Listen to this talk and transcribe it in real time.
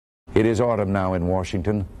It is autumn now in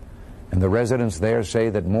Washington, and the residents there say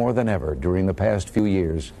that more than ever during the past few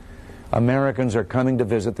years, Americans are coming to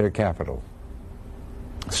visit their capital.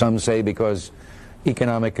 Some say because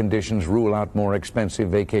economic conditions rule out more expensive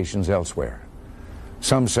vacations elsewhere.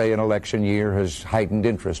 Some say an election year has heightened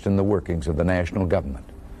interest in the workings of the national government.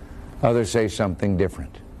 Others say something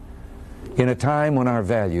different. In a time when our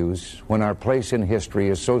values, when our place in history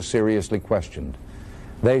is so seriously questioned,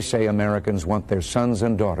 they say Americans want their sons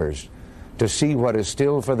and daughters to see what is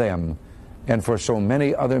still for them and for so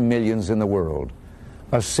many other millions in the world,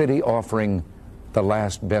 a city offering the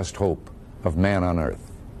last best hope of man on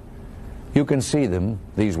earth. You can see them,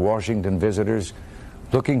 these Washington visitors,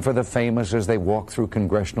 looking for the famous as they walk through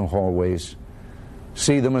congressional hallways.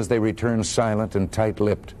 See them as they return silent and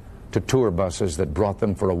tight-lipped to tour buses that brought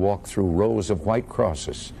them for a walk through rows of white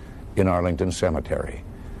crosses in Arlington Cemetery.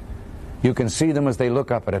 You can see them as they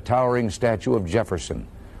look up at a towering statue of Jefferson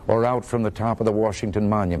or out from the top of the Washington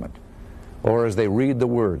Monument, or as they read the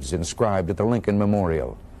words inscribed at the Lincoln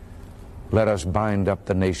Memorial, "Let us bind up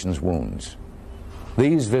the nation's wounds."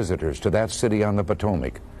 These visitors to that city on the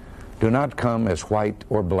Potomac do not come as white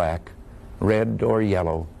or black, red or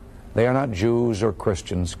yellow. They are not Jews or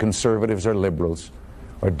Christians, conservatives or liberals,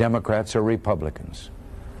 or Democrats or Republicans.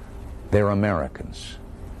 They're Americans,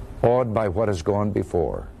 awed by what has gone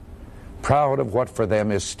before, proud of what for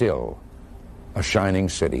them is still a shining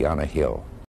city on a hill.